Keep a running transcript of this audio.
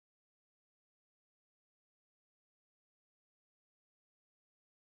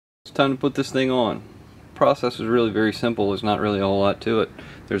It's time to put this thing on. Process is really very simple. There's not really a whole lot to it.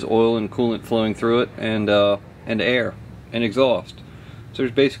 There's oil and coolant flowing through it, and air and exhaust. So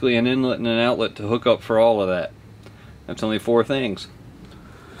there's basically an inlet and an outlet to hook up for all of that. That's only 4 things.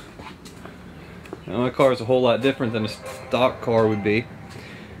 Now my car is a whole lot different than a stock car would be,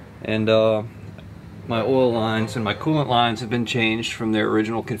 and my oil lines and my coolant lines have been changed from their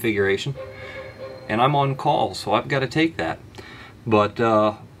original configuration, and I'm on call, so I've got to take that. But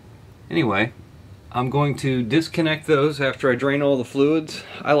anyway, I'm going to disconnect those after I drain all the fluids.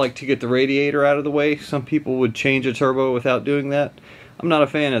 I like to get the radiator out of the way. Some people would change a turbo without doing that. I'm not a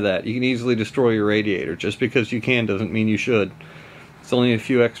fan of that. You can easily destroy your radiator. Just because you can doesn't mean you should. It's only a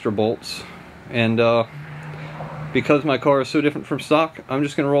few extra bolts. And because my car is so different from stock, I'm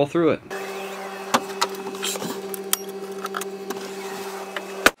just going to roll through it.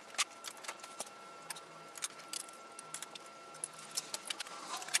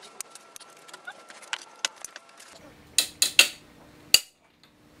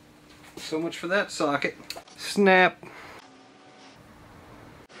 So much for that socket. Snap.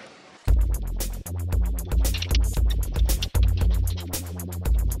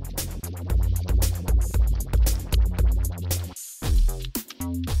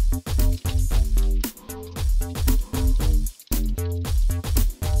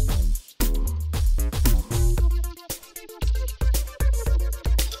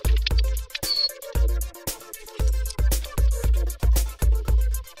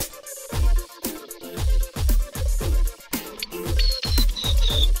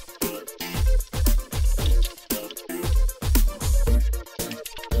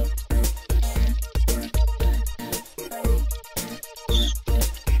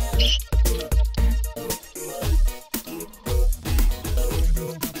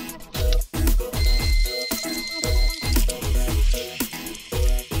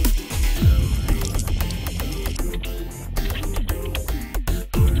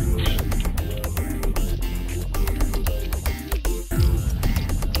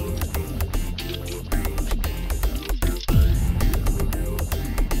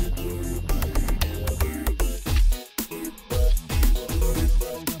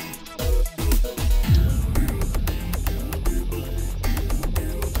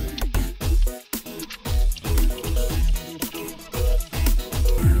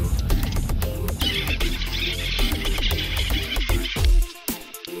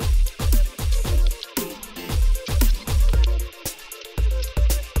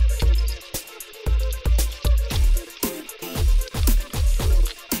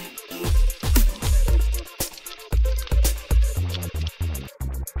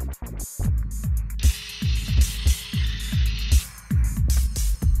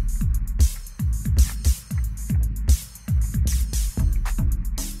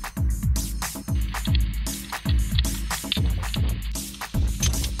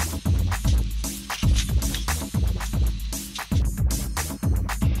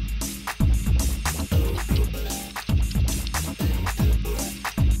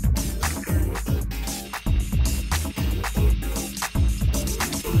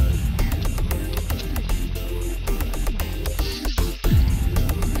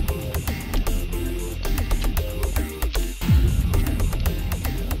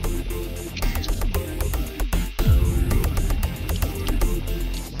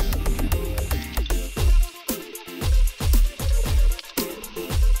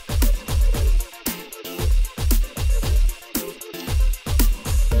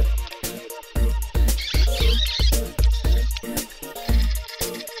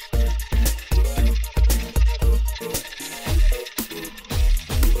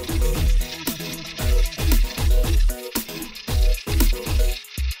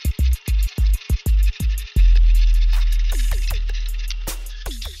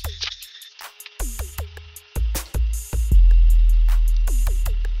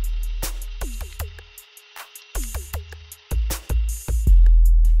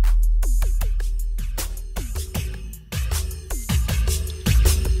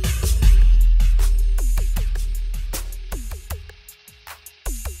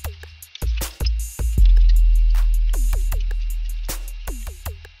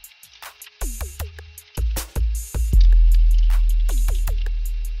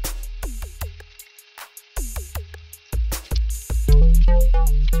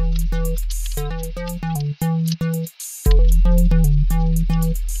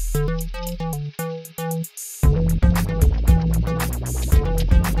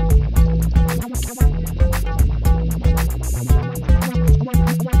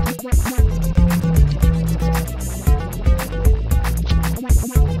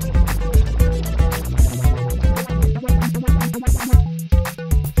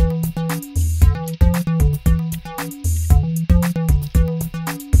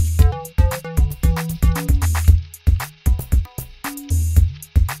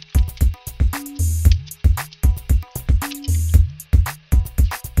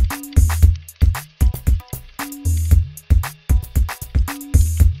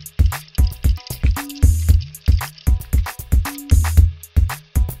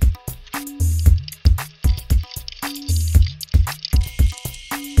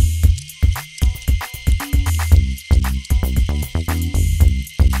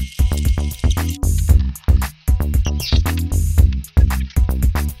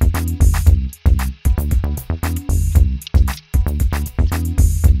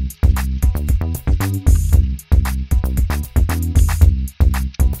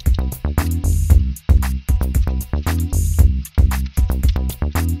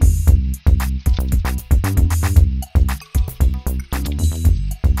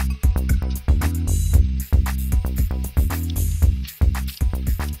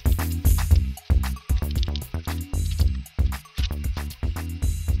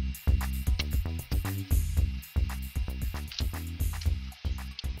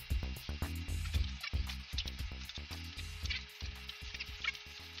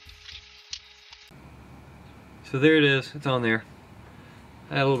 So there it is, it's on there.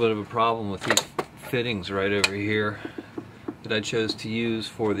 I had a little bit of a problem with these fittings right over here that I chose to use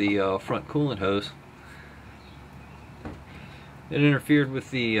for the front coolant hose. It interfered with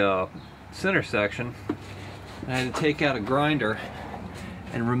the center section. I had to take out a grinder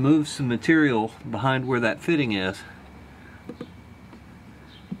and remove some material behind where that fitting is.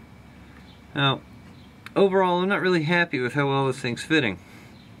 Now, overall, I'm not really happy with how well this thing's fitting.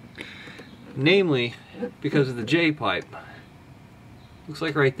 Namely, because of the J-pipe. Looks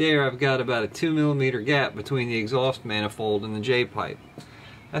like right there I've got about a 2mm gap between the exhaust manifold and the J-pipe.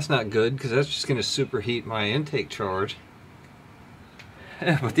 That's not good, because that's just going to superheat my intake charge.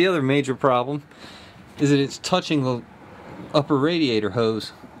 But the other major problem is that it's touching the upper radiator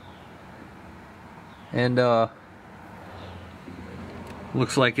hose. And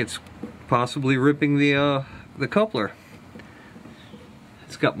looks like it's possibly ripping the coupler.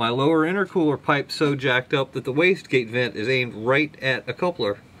 It's got my lower intercooler pipe so jacked up that the wastegate vent is aimed right at a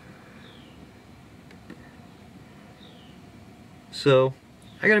coupler. So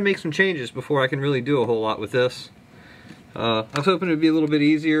I gotta make some changes before I can really do a whole lot with this. I was hoping it would be a little bit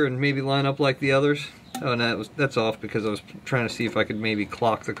easier and maybe line up like the others. Oh no, that's off because I was trying to see if I could maybe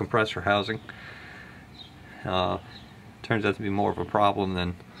clock the compressor housing. Turns out to be more of a problem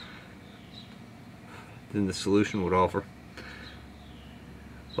than the solution would offer.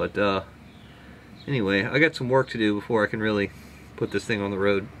 But anyway, I got some work to do before I can really put this thing on the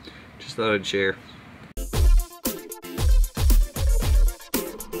road. Just thought I'd share.